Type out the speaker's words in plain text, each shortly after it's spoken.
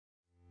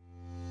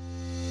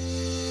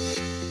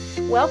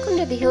Welcome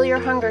to the Heal Your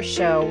Hunger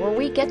Show, where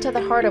we get to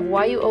the heart of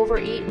why you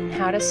overeat and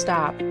how to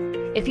stop.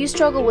 If you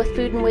struggle with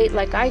food and weight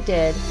like I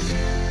did,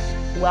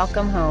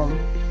 welcome home.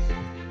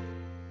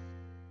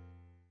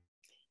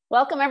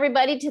 Welcome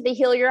everybody to the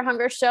Heal Your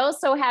Hunger Show.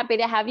 So happy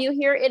to have you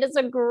here. It is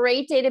a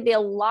great day to be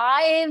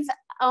alive.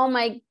 Oh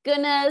my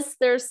goodness,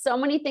 there's so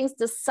many things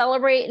to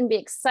celebrate and be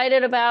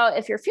excited about.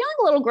 If you're feeling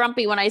a little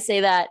grumpy when I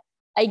say that,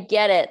 I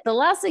get it. The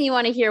last thing you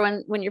want to hear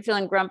when you're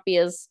feeling grumpy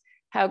is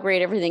how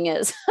great everything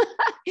is.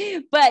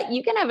 But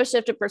you can have a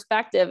shift of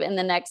perspective in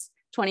the next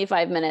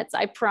 25 minutes.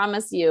 I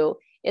promise you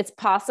it's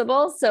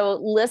possible. So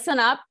listen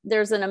up.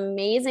 There's an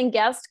amazing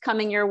guest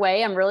coming your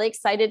way. I'm really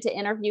excited to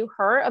interview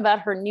her about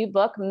her new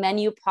book,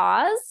 Menu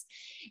Pause.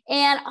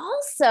 And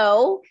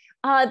also,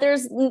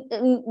 there's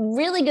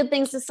really good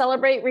things to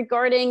celebrate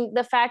regarding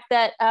the fact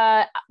that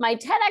my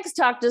TEDx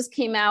talk just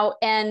came out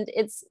and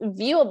it's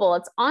viewable.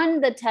 It's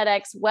on the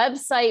TEDx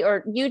website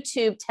or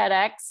YouTube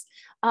TEDx.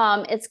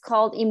 It's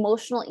called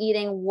Emotional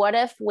Eating. What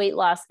if weight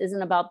loss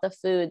isn't about the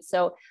food?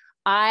 So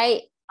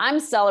I'm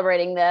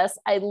celebrating this.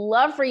 I'd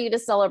love for you to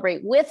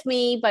celebrate with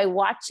me by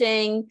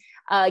watching,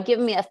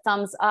 giving me a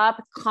thumbs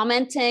up,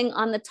 commenting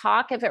on the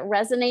talk if it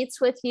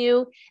resonates with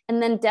you,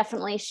 and then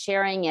definitely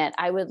sharing it.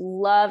 I would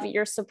love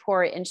your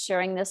support in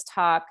sharing this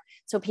talk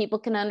so people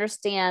can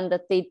understand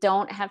that they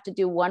don't have to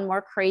do one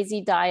more crazy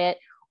diet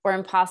or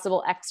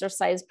impossible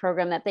exercise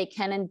program, that they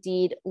can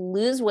indeed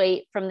lose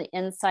weight from the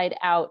inside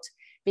out.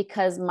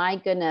 Because my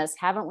goodness,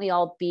 haven't we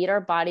all beat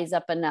our bodies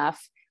up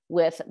enough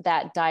with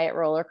that diet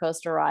roller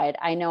coaster ride?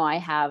 I know I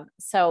have.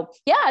 So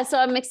yeah, so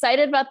I'm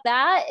excited about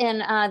that. And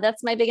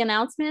that's my big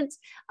announcement.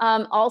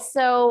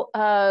 Also,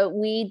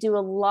 we do a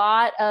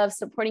lot of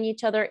supporting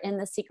each other in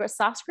the Secret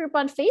Sauce group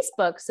on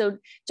Facebook. So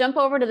jump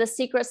over to the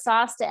Secret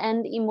Sauce to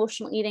End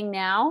Emotional Eating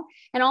now.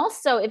 And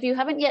also, if you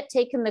haven't yet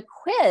taken the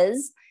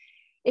quiz,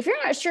 if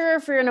you're not sure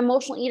if you're an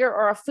emotional eater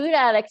or a food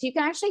addict, you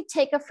can actually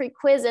take a free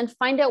quiz and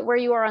find out where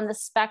you are on the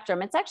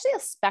spectrum. It's actually a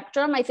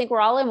spectrum. I think we're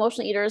all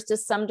emotional eaters to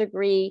some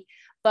degree,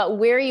 but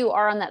where you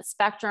are on that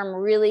spectrum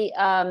really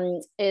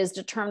is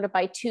determined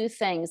by two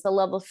things: the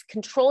level of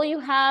control you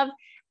have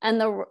and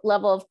the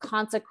level of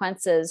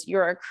consequences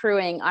you're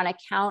accruing on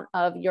account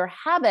of your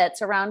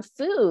habits around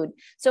food.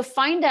 So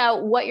find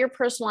out what your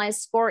personalized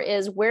score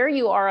is, where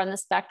you are on the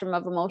spectrum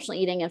of emotional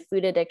eating and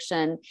food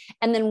addiction,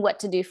 and then what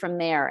to do from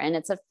there. And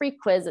it's a free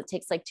quiz. It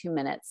takes like 2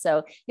 minutes.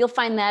 So you'll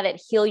find that at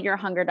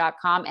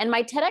healyourhunger.com. And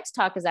my TEDx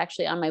talk is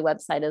actually on my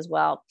website as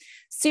well.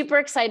 Super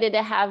excited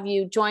to have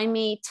you join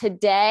me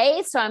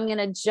today. So I'm going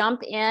to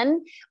jump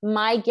in.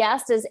 My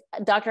guest is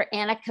Dr.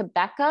 Anna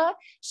Cabeca.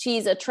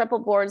 She's a triple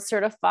board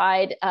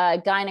certified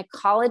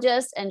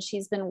gynecologist, and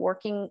she's been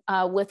working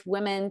with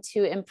women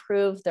to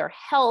improve their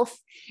health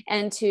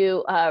and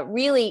to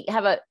really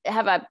have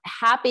a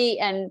happy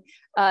and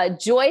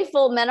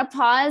joyful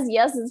menopause.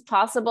 Yes, it's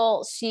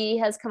possible. She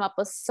has come up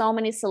with so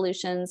many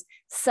solutions,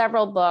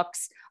 several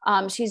books.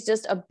 She's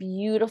just a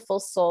beautiful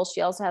soul.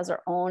 She also has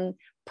her own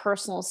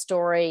personal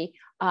story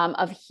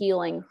of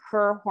healing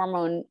her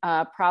hormone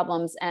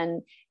problems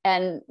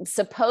and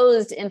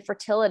supposed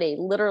infertility.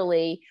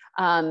 Literally,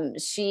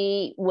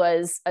 she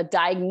was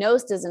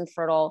diagnosed as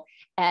infertile,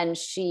 and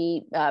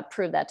she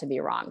proved that to be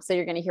wrong. So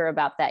you're going to hear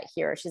about that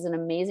here. She's an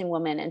amazing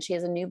woman, and she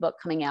has a new book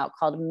coming out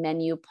called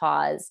Menu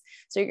Pause.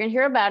 So you're going to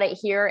hear about it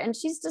here, and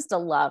she's just a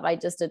love. I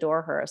just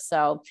adore her.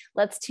 So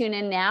let's tune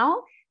in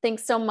now.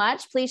 Thanks so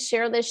much. Please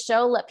share this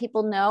show. Let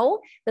people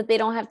know that they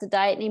don't have to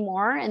diet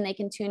anymore and they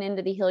can tune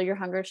into the Heal Your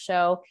Hunger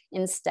show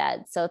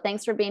instead. So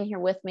thanks for being here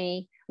with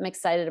me. I'm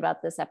excited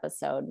about this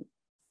episode.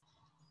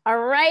 All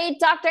right,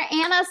 Dr.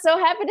 Anna, so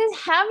happy to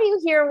have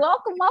you here.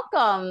 Welcome,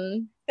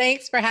 welcome.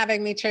 Thanks for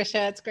having me,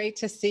 Tricia. It's great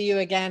to see you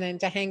again and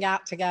to hang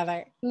out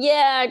together.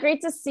 Yeah,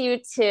 great to see you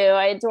too.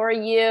 I adore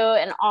you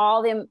and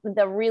all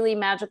the really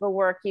magical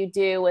work you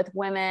do with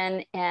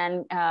women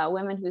and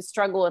women who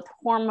struggle with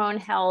hormone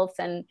health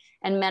and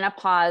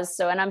menopause.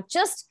 So, and I'm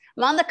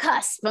on the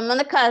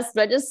cusp.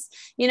 I just,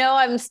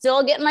 I'm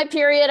still getting my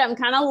period. I'm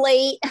kind of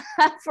late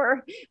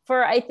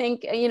for I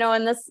think, in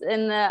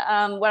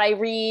the what I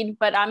read,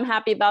 but I'm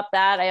happy about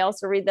that. I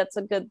also read that's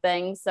a good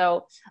thing.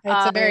 So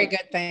it's a very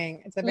good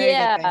thing. It's a very good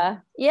thing.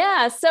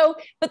 Yeah. So,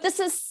 but this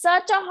is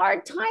such a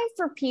hard time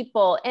for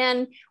people.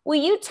 And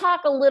will you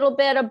talk a little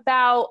bit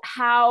about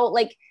how,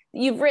 like,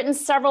 you've written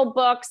several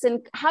books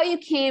and how you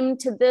came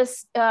to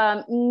this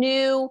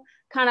new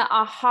kind of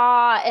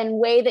aha and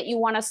way that you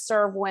want to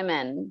serve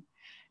women?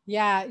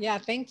 Yeah.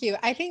 Thank you.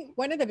 I think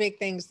one of the big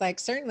things,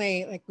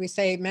 certainly, like we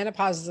say,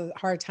 menopause is a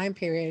hard time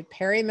period,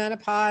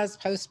 perimenopause,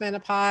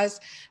 postmenopause.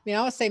 I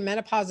always say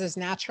menopause is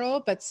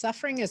natural, but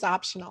suffering is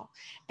optional.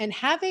 And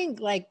having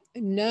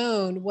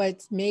known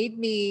what's made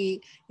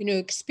me,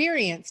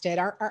 experienced it,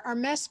 our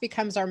mess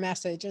becomes our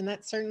message. And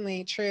that's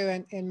certainly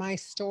true in my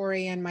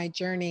story and my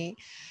journey,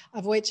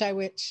 of which I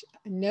wish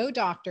no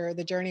doctor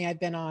the journey I've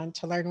been on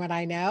to learn what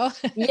I know.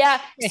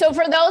 Yeah. So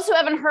for those who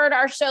haven't heard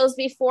our shows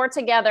before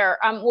together,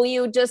 will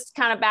you just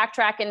kind of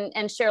backtrack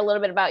and share a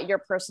little bit about your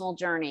personal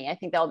journey? I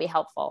think that will be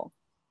helpful.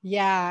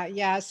 Yeah,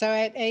 yeah. So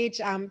at age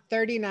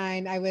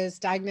 39, I was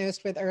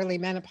diagnosed with early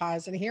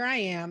menopause. And here I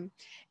am,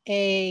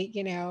 a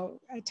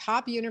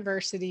top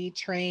university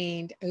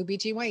trained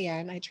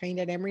OBGYN. I trained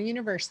at Emory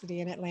University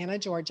in Atlanta,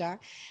 Georgia.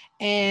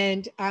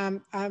 And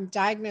I'm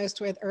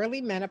diagnosed with early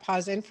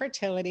menopause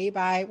infertility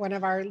by one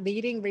of our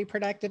leading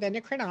reproductive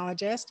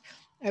endocrinologists.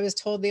 I was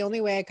told the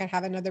only way I could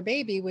have another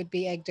baby would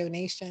be egg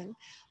donation.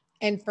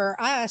 And for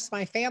us,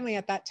 my family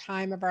at that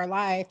time of our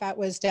life, that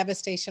was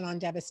devastation on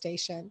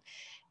devastation.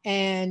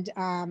 And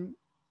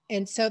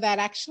and so that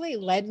actually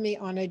led me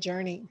on a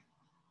journey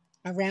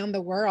around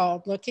the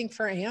world looking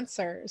for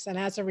answers. And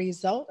as a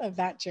result of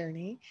that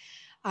journey,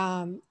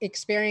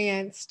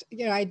 experienced,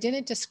 I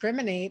didn't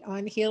discriminate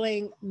on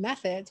healing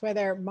methods,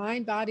 whether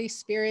mind, body,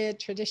 spirit,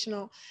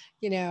 traditional,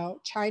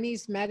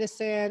 Chinese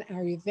medicine,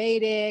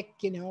 Ayurvedic,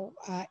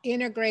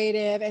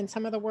 integrative, and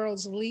some of the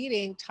world's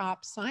leading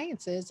top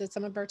sciences at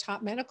some of our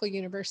top medical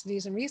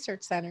universities and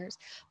research centers.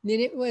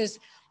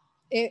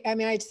 I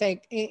mean, I'd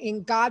say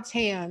in God's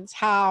hands,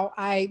 how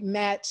I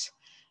met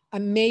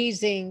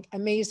amazing,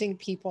 amazing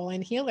people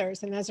and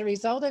healers. And as a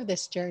result of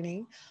this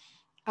journey,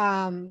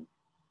 um,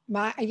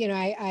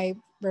 I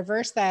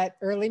reversed that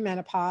early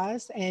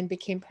menopause and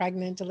became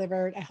pregnant,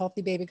 delivered a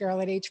healthy baby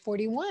girl at age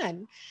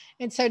 41.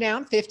 And so now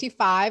I'm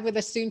 55 with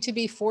a soon to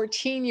be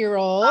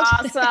 14-year-old.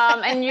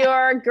 Awesome. And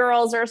your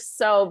girls are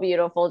so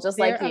beautiful, just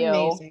They're like you.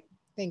 amazing.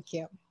 Thank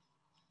you.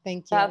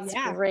 Thank you. That's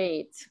Yeah.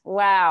 great.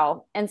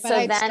 Wow. And But so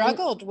I'd then,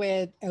 struggled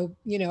with,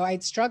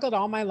 I'd struggled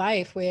all my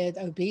life with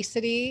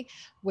obesity,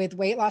 with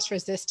weight loss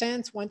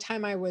resistance. One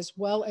time I was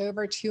well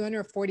over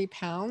 240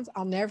 pounds.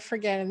 I'll never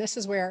forget. And this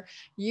is where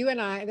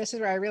this is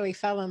where I really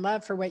fell in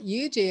love for what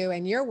you do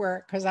and your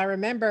work. Cause I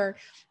remember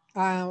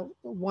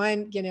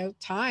one,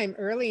 time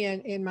early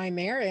in my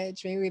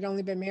marriage, maybe we'd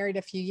only been married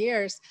a few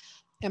years.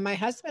 And my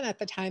husband at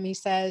the time, he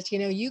says,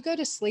 you go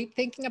to sleep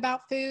thinking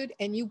about food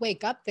and you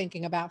wake up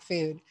thinking about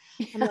food.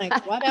 I'm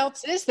like, what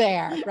else is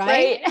there?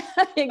 Right.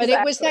 right. But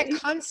it was that Exactly.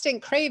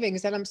 constant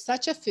cravings, and I'm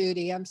such a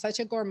foodie. I'm such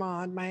a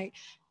gourmand. My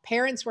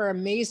parents were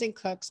amazing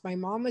cooks. My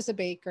mom was a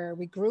baker.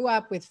 We grew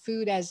up with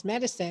food as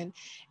medicine.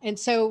 And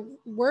so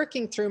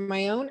working through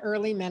my own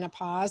early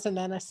menopause and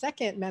then a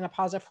second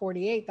menopause of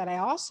 48 that I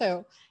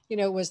also,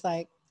 was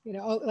like,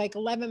 like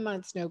 11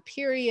 months, no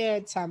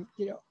period, some,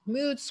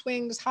 mood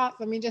swings, hot,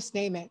 I mean, just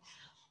name it,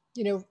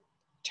 you know,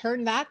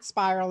 turn that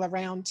spiral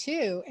around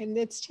too. And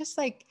it's just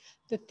like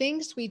the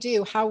things we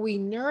do, how we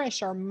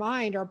nourish our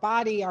mind, our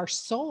body, our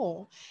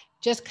soul,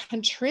 just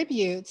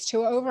contributes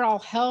to overall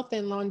health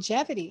and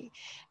longevity.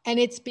 And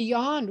it's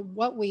beyond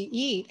what we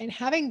eat, and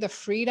having the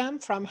freedom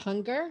from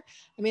hunger.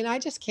 I mean, I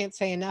just can't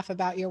say enough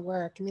about your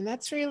work. I mean,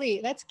 that's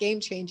game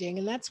changing.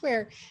 And that's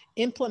where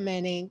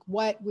implementing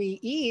what we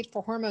eat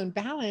for hormone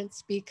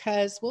balance,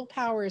 because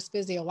willpower is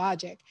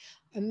physiologic.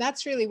 And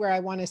that's really where I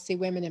want to see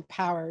women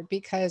empowered,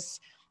 because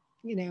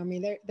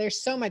there's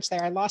so much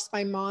there. I lost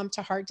my mom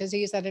to heart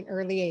disease at an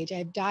early age. I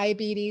have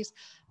diabetes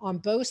on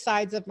both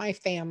sides of my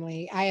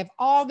family. I have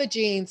all the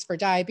genes for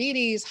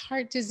diabetes,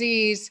 heart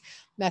disease,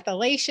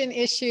 methylation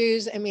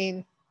issues. I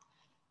mean,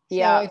 so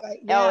Yeah. if I, Oh,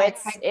 yeah,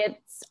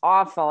 it's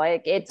awful.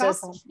 It it's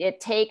awful. just, it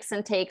takes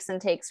and takes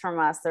and takes from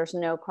us. There's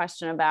no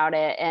question about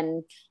it.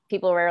 And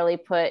people rarely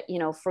put,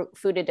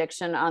 food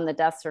addiction on the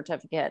death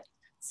certificate.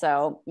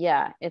 So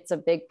yeah, it's a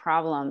big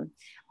problem.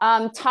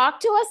 Talk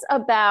to us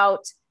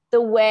about the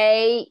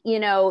way,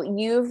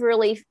 you've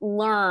really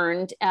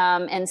learned,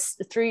 and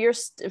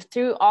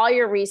through all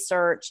your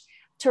research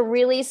to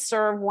really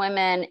serve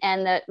women,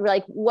 and that,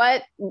 like,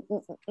 what,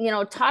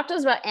 talk to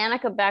us about Anna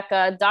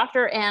Cabeca,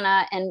 Dr.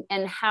 Anna,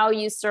 and how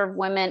you serve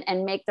women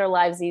and make their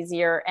lives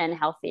easier and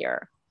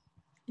healthier.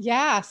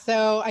 Yeah.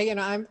 So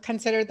I'm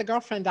considered the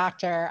girlfriend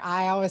doctor.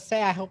 I always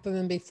say I help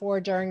women before,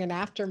 during, and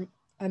after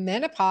a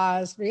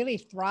menopause really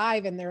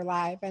thrive in their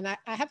life. And I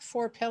have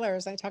 4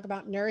 pillars. I talk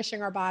about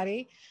nourishing our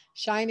body,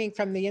 shining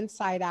from the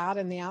inside out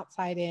and the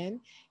outside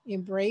in,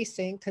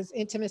 embracing, because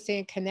intimacy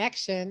and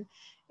connection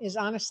is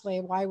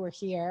honestly why we're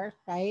here,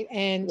 right?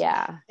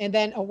 Yeah. And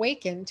then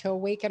to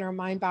awaken our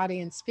mind, body,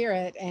 and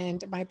spirit.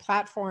 And my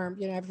platform,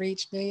 I've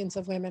reached millions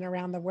of women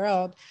around the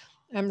world.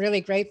 I'm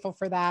really grateful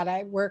for that.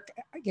 I work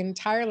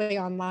entirely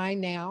online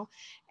now,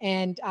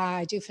 and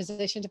I do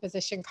physician to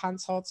physician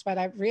consults, but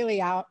I'm really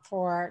out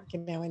for,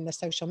 in the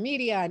social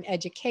media and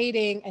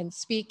educating and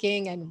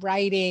speaking and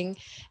writing.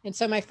 And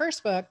so my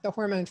first book, The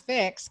Hormone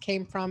Fix,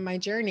 came from my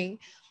journey.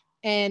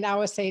 And I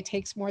always say it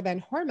takes more than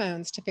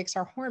hormones to fix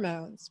our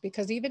hormones,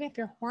 because even if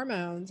your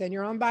hormones and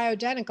you're on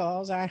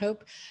bioidenticals, I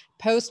hope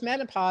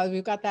post-menopause,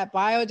 we've got that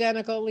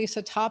bioidentical, at least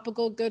a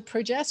topical, good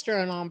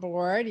progesterone on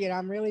board.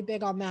 I'm really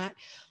big on that.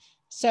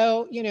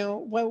 So,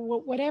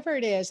 whatever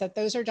it is that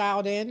those are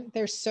dialed in,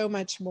 there's so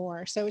much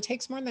more. So it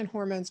takes more than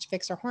hormones to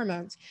fix our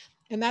hormones.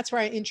 And that's where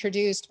I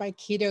introduced my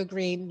keto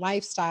green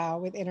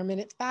lifestyle with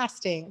intermittent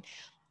fasting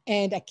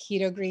and a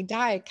keto green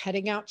diet,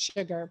 cutting out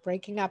sugar,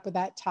 breaking up with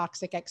that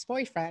toxic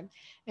ex-boyfriend.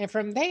 And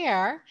from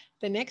there,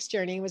 the next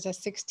journey was a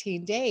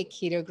 16-day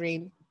keto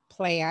green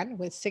plan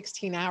with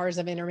 16 hours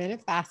of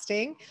intermittent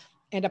fasting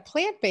and a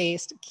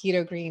plant-based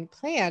keto green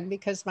plan,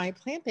 because my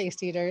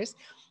plant-based eaters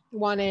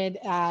wanted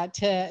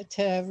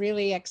to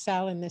really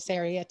excel in this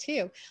area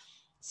too.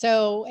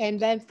 So, and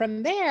then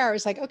from there, I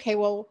was like, okay,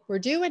 well, we're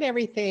doing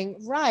everything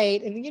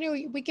right. And,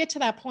 we get to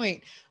that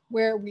point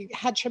where we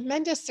had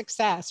tremendous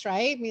success,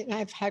 right? I mean,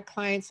 I've had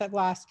clients that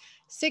lost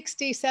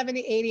 60,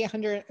 70, 80,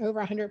 100, over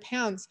 100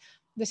 pounds.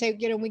 They say,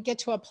 we get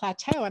to a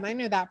plateau. And I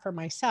know that for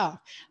myself,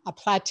 a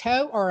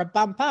plateau or a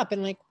bump up,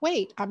 and like,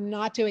 wait, I'm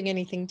not doing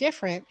anything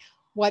different.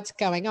 What's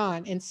going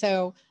on? And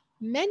so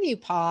menu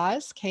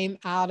pause came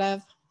out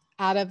of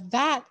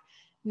that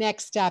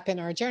next step in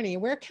our journey.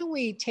 Where can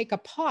we take a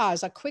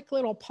pause, a quick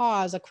little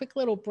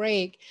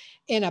break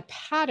in a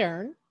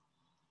pattern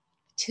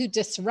to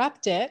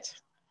disrupt it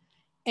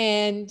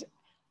and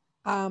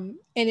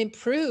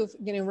improve,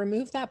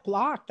 remove that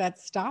block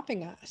that's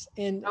stopping us.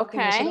 And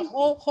Okay. So the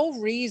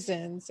whole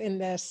reasons in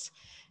this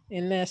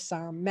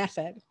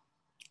method.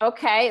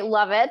 Okay,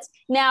 love it.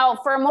 Now,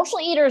 for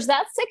emotional eaters,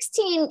 that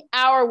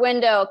 16-hour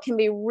window can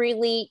be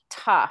really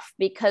tough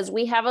because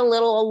we have a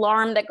little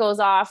alarm that goes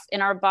off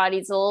in our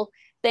bodies, a little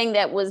thing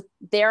that was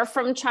there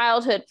from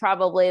childhood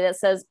probably that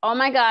says, oh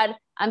my God,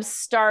 I'm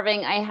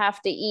starving, I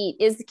have to eat.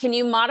 Can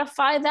you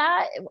modify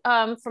that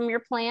from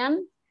your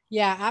plan?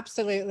 Yeah,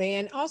 absolutely.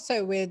 And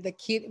also with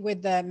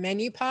the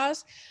menu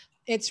pause,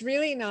 it's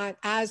really not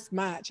as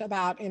much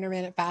about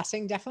intermittent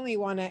fasting. Definitely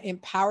want to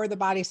empower the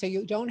body so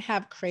you don't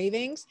have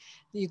cravings.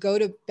 You go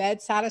to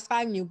bed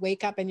satisfied and you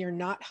wake up and you're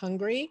not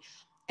hungry.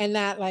 And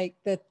that, like,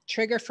 the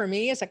trigger for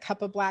me is a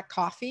cup of black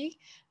coffee.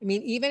 I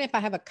mean, even if I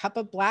have a cup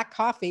of black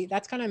coffee,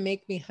 that's going to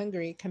make me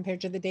hungry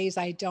compared to the days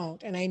I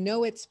don't. And I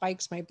know it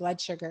spikes my blood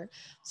sugar.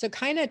 So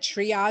kind of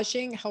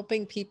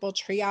helping people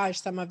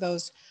triage some of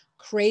those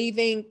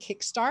craving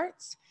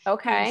kickstarts.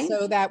 Okay.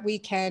 So that we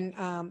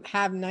can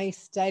have nice,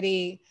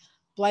 steady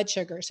blood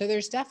sugar. So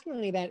there's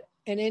definitely that.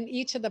 And in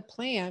each of the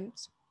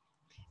plans,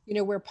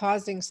 we're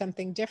pausing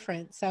something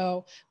different.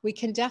 So we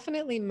can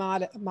definitely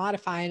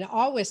modify, and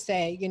always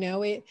say, you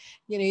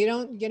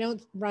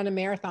don't run a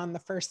marathon the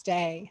first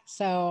day.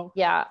 So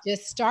yeah,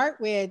 just start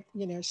with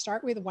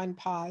one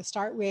pause,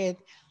 start with,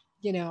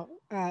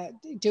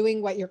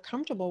 doing what you're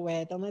comfortable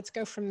with, and let's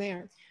go from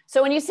there.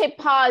 So when you say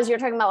pause, you're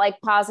talking about like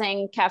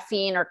pausing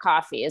caffeine or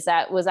coffee. Was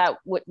that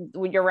what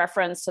your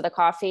reference to the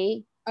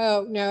coffee?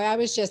 Oh, no, I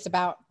was just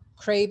about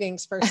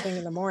cravings first thing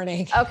in the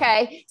morning.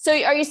 Okay. So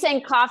are you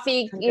saying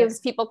coffee gives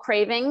people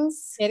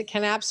cravings? It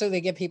can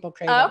absolutely give people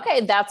cravings.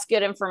 Okay. That's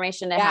good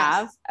information to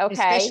have. Okay.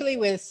 Especially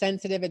with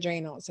sensitive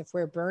adrenals. If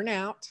we're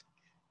burnout,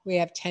 we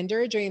have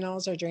tender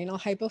adrenals or adrenal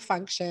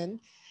hypofunction,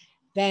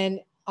 then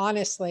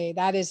honestly,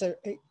 that is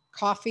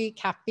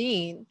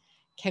caffeine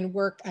can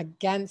work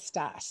against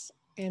us.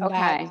 And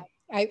that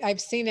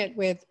I've seen it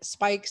with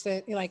spikes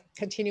that, like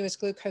continuous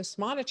glucose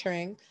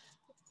monitoring,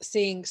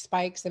 seeing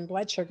spikes in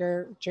blood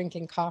sugar,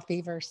 drinking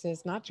coffee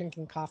versus not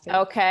drinking coffee.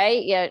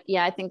 Okay.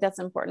 Yeah. I think that's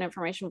important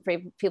information for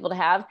people to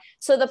have.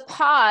 So the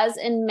pause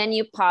and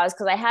menu pause,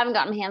 because I haven't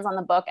gotten my hands on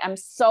the book. I'm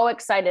so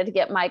excited to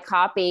get my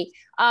copy.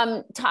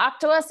 Talk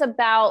to us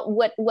about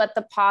what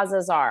the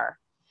pauses are.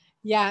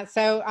 Yeah.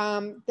 So,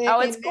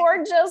 it's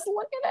gorgeous.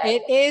 Look at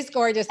it. It is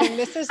gorgeous. And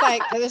this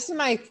is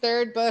my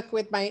third book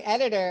with my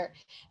editor.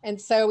 And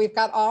so we've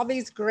got all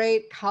these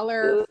great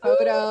color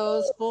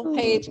photos, full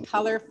page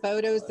color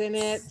photos in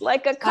it. It's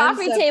like a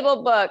coffee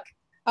table book.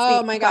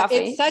 Oh my God.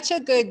 It's such a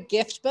good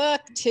gift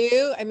book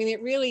too. I mean,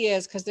 it really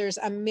is, because there's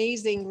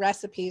amazing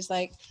recipes,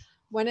 like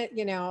when it,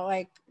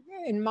 like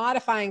in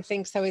modifying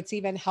things so it's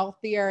even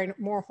healthier and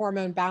more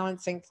hormone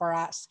balancing for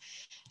us.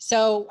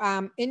 So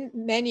in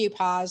menu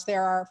pause,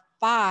 there are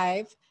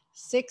 5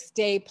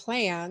 6-day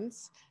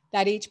plans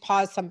that each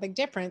pause something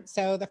different.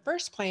 So the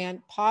first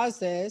plan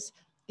pauses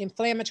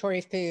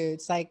inflammatory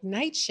foods like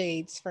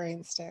nightshades, for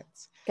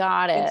instance.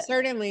 Got it. And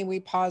certainly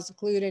we pause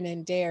gluten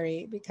and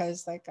dairy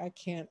because I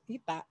can't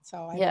eat that.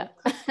 So I don't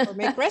cook or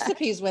make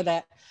recipes with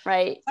it.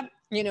 Right.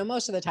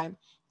 Most of the time.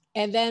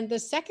 And then the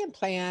second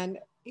plan,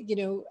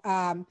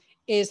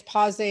 is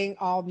pausing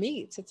all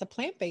meats. It's a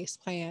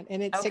plant-based plan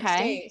and it's 6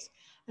 days.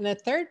 And the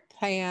third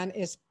plan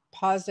is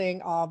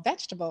pausing all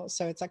vegetables.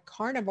 So it's a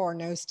carnivore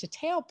nose to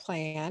tail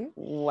plan.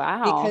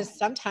 Wow. Because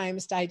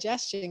sometimes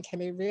digestion can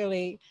be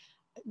really,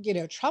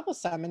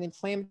 troublesome and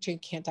inflammatory. You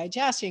can't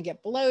digest, you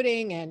get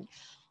bloating. And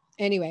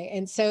anyway,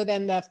 and so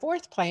then the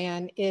fourth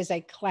plan is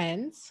a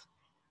cleanse.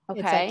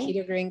 It's a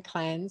keto green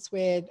cleanse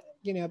with,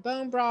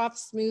 bone broth,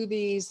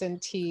 smoothies,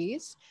 and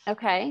teas.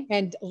 Okay.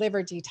 And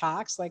liver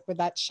detox, like with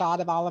that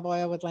shot of olive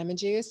oil with lemon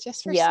juice,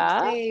 just for 6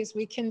 days,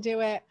 we can do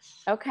it.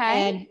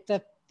 Okay. And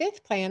the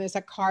fifth plan is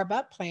a carb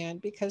up plan,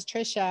 because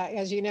Tricia,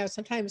 as you know,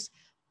 sometimes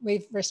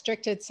we've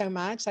restricted so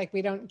much, like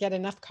we don't get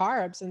enough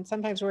carbs. And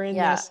sometimes we're in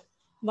this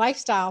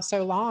lifestyle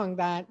so long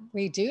that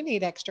we do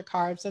need extra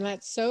carbs. And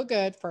that's so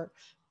good for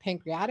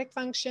pancreatic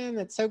function.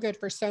 That's so good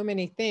for so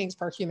many things,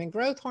 for human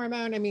growth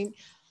hormone. I mean,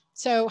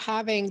 so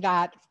having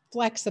that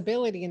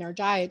flexibility in our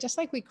diet, just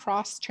like we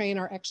cross train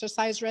our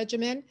exercise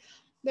regimen,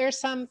 there's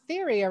some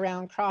theory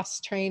around cross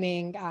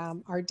training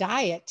our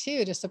diet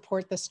too to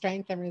support the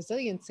strength and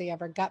resiliency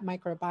of our gut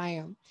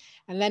microbiome.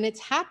 And then it's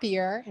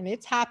happier, and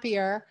it's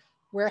happier,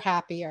 we're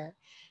happier.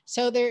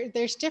 So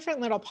there's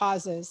different little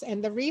pauses.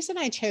 And the reason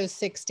I chose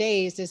 6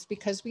 days is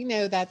because we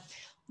know that,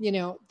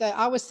 I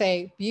always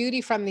say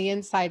beauty from the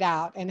inside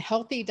out and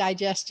healthy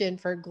digestion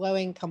for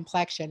glowing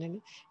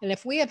complexion. And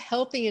if we have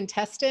healthy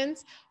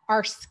intestines,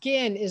 our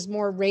skin is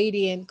more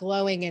radiant,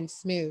 glowing, and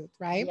smooth,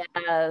 right?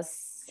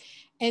 Yes.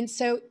 And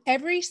so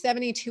every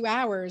 72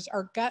 hours,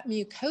 our gut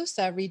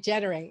mucosa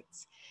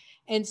regenerates.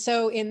 And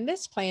so in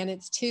this plan,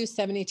 it's 2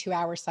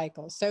 72-hour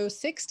cycles. So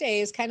 6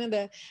 days, kind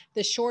of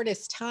the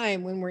shortest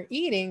time when we're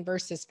eating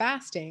versus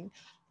fasting,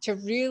 to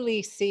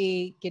really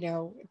see,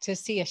 to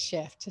see a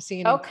shift, to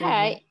see an improvement.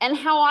 Okay. And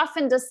how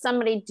often does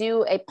somebody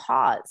do a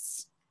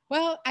pause?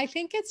 Well, I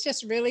think it's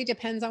just really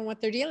depends on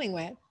what they're dealing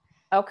with.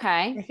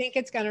 Okay. I think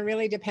it's going to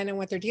really depend on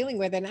what they're dealing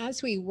with. And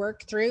as we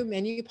work through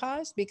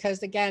menopause,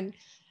 because again,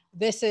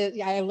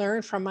 I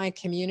learned from my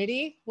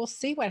community. We'll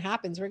see what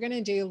happens. We're going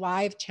to do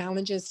live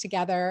challenges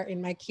together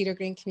in my Keto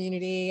Green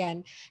community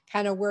and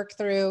kind of work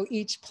through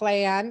each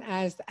plan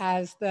as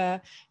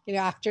the,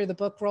 after the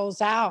book rolls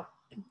out.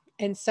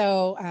 And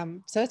so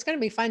it's going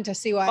to be fun to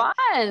see what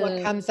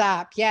comes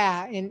up.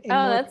 Yeah. In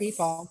more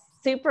people.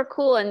 Super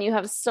cool. And you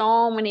have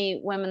so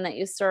many women that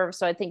you serve.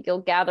 So I think you'll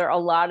gather a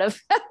lot of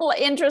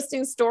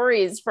interesting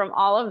stories from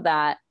all of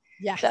that.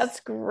 Yes. That's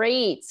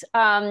great.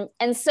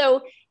 And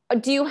so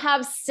do you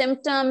have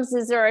symptoms?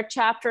 Is there a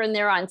chapter in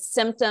there on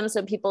symptoms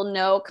so people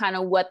know kind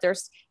of what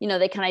there's,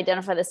 they can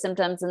identify the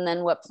symptoms and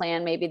then what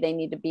plan maybe they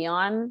need to be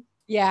on?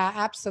 Yeah,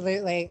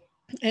 absolutely.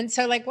 And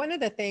so like one of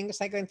the things,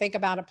 like when I think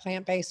about a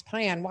plant-based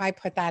plan, why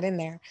put that in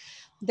there?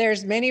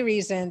 There's many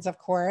reasons, of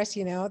course,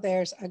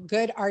 there's a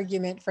good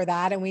argument for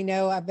that. And we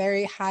know a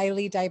very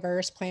highly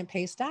diverse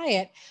plant-based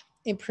diet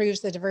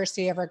improves the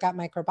diversity of our gut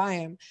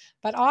microbiome.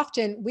 But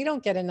often we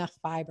don't get enough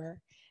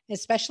fiber,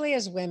 especially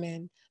as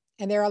women.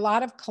 And there are a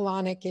lot of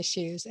colonic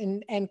issues,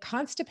 and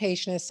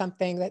constipation is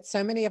something that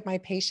so many of my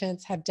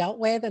patients have dealt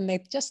with, and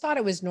they just thought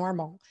it was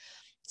normal.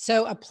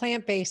 So a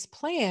plant-based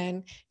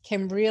plan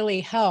can really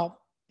help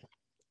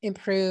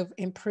improve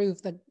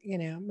the,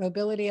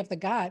 mobility of the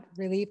gut,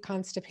 relieve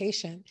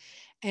constipation.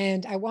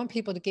 And I want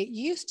people to get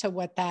used to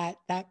what that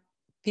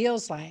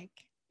feels like.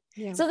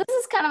 Yeah. So this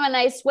is kind of a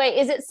nice way.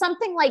 Is it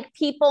something like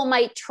people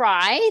might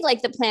try,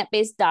 like the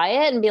plant-based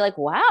diet, and be like,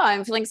 wow,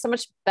 I'm feeling so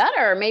much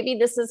better. Maybe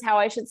this is how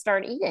I should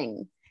start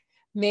eating.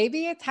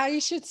 Maybe it's how you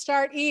should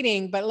start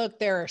eating, but look,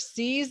 there are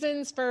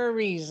seasons for a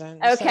reason.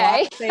 Okay. So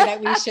I say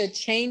that we should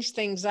change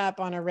things up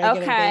on a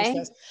regular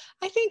basis.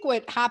 I think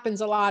what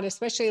happens a lot,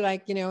 especially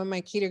like, in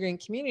my Keto Green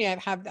community, I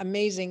have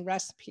amazing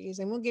recipes,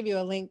 and we'll give you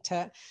a link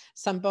to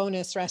some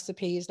bonus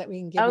recipes that we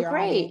can give your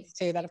audience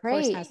too, that of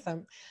course has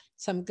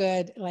some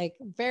good, like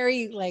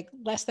very like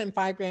less than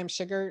 5 grams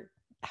sugar,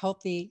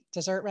 healthy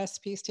dessert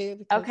recipes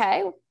too.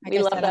 Okay. Like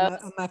I said,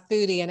 I'm a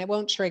foodie, and it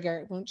won't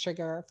trigger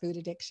our food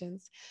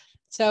addictions.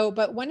 So,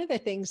 but one of the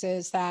things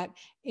is that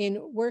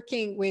in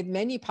working with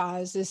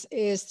menopause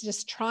is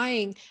just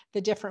trying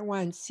the different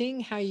ones, seeing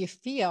how you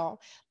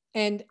feel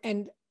and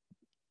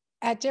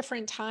at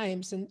different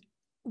times. And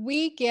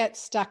we get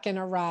stuck in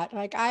a rut.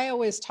 Like I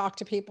always talk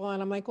to people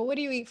and I'm like, well, what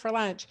do you eat for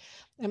lunch?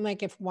 I'm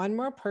like, if one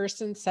more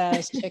person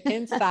says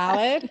chicken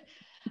salad,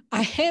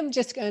 I am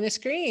just going to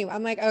scream.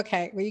 I'm like,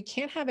 okay, well, you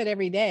can't have it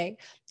every day,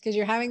 because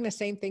you're having the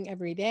same thing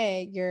every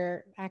day.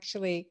 You're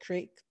actually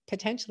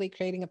potentially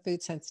creating a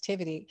food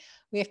sensitivity.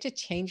 We have to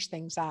change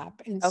things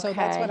up. And so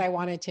that's what I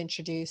wanted to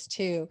introduce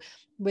too,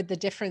 with the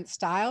different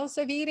styles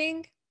of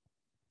eating,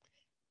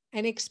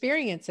 and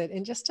experience it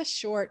in just a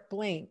short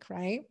blink,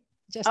 right?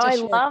 I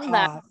love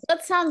that.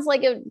 That sounds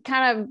like it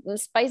kind of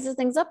spices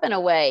things up in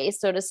a way,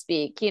 so to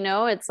speak.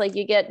 It's like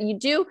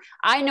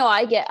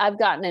I've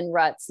gotten in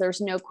ruts. There's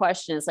no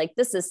question. It's like,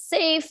 this is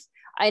safe.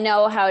 I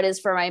know how it is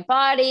for my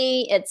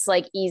body. It's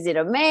like easy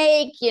to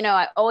make,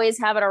 I always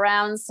have it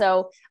around.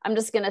 So I'm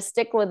just going to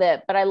stick with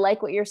it. But I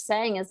like what you're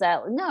saying is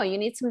that, no, you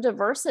need some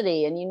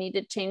diversity, and you need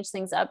to change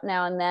things up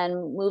now and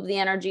then, move the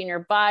energy in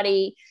your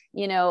body,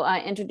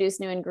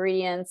 introduce new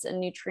ingredients and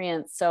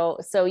nutrients.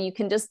 So you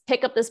can just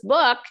pick up this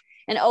book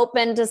and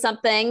open to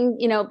something,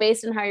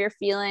 based on how you're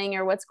feeling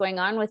or what's going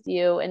on with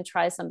you, and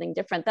try something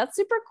different. That's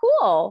super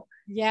cool.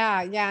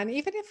 Yeah. Yeah. And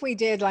even if we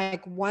did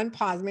like one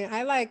pause, I mean,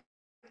 I like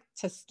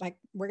to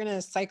we're going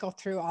to cycle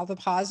through all the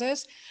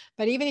pauses,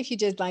 but even if you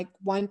did like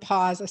one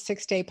pause, a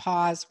 6-day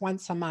pause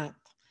once a month,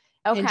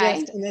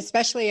 and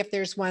especially if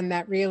there's one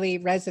that really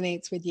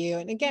resonates with you.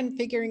 And again,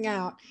 figuring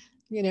out,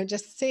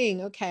 just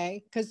seeing,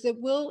 okay, because it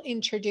will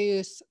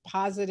introduce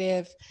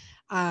positive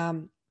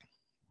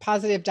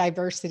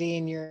diversity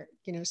in your,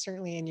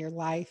 certainly in your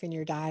life and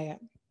your diet.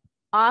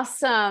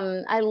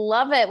 Awesome. I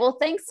love it. Well,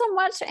 thanks so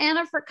much,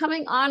 Anna, for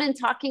coming on and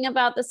talking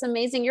about this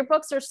amazing. Your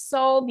books are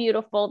so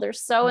beautiful. They're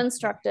so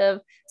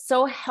instructive,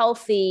 so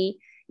healthy,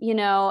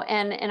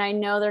 and I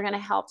know they're going to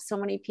help so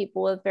many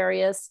people with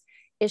various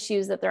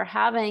issues that they're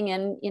having.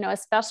 And,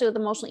 especially with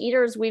emotional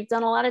eaters, we've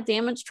done a lot of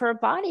damage to our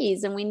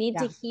bodies and we need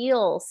to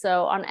heal.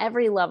 So on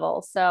every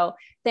level. So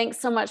thanks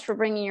so much for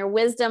bringing your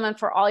wisdom and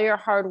for all your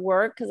hard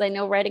work. Cause I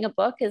know writing a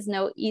book is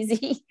no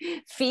easy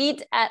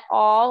feat at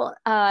all.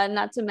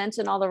 Not to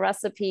mention all the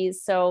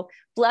recipes. So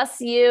bless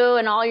you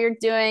and all you're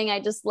doing. I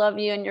just love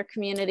you and your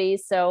community.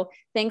 So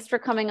thanks for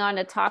coming on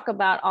to talk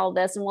about all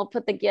this. And we'll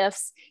put the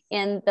gifts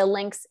in the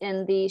links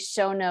in the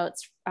show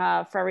notes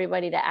for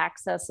everybody to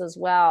access as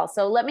well.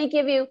 So let me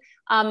give you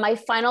my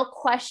final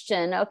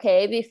question,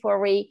 okay, before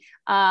we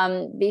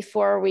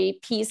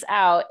peace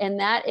out. And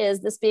that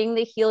is, this being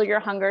the Heal Your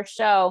Hunger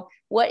show,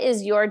 what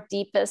is your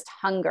deepest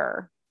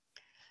hunger?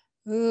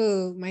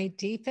 Ooh, my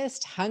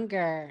deepest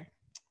hunger.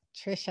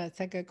 Tricia, it's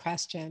a good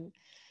question.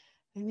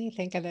 Let me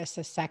think of this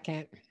a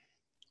second.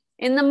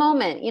 In the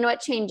moment, it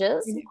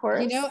changes, of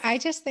course. I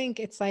just think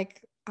it's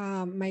like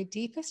my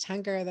deepest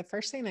hunger, the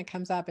first thing that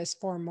comes up is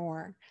for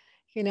more.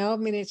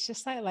 It's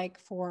just like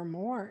for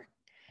more.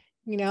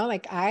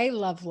 Like I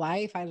love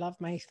life. I love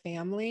my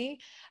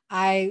family.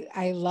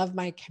 I love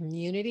my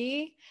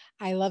community.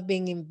 I love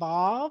being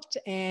involved.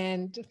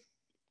 And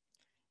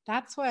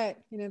that's what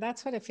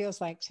it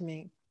feels like to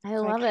me. I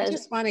love it. I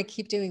just want to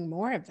keep doing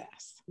more of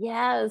this.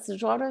 Yes.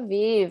 Joie de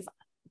vivre.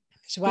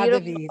 Joie de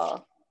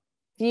vivre.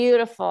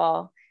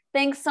 Beautiful.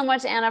 Thanks so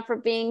much, Anna, for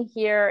being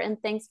here.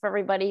 And thanks for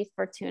everybody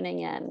for tuning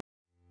in.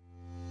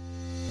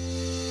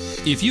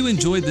 If you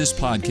enjoyed this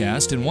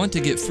podcast and want to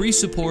get free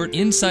support,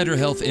 insider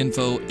health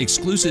info,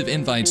 exclusive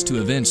invites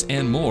to events,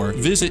 and more,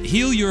 visit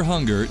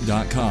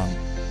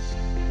healyourhunger.com.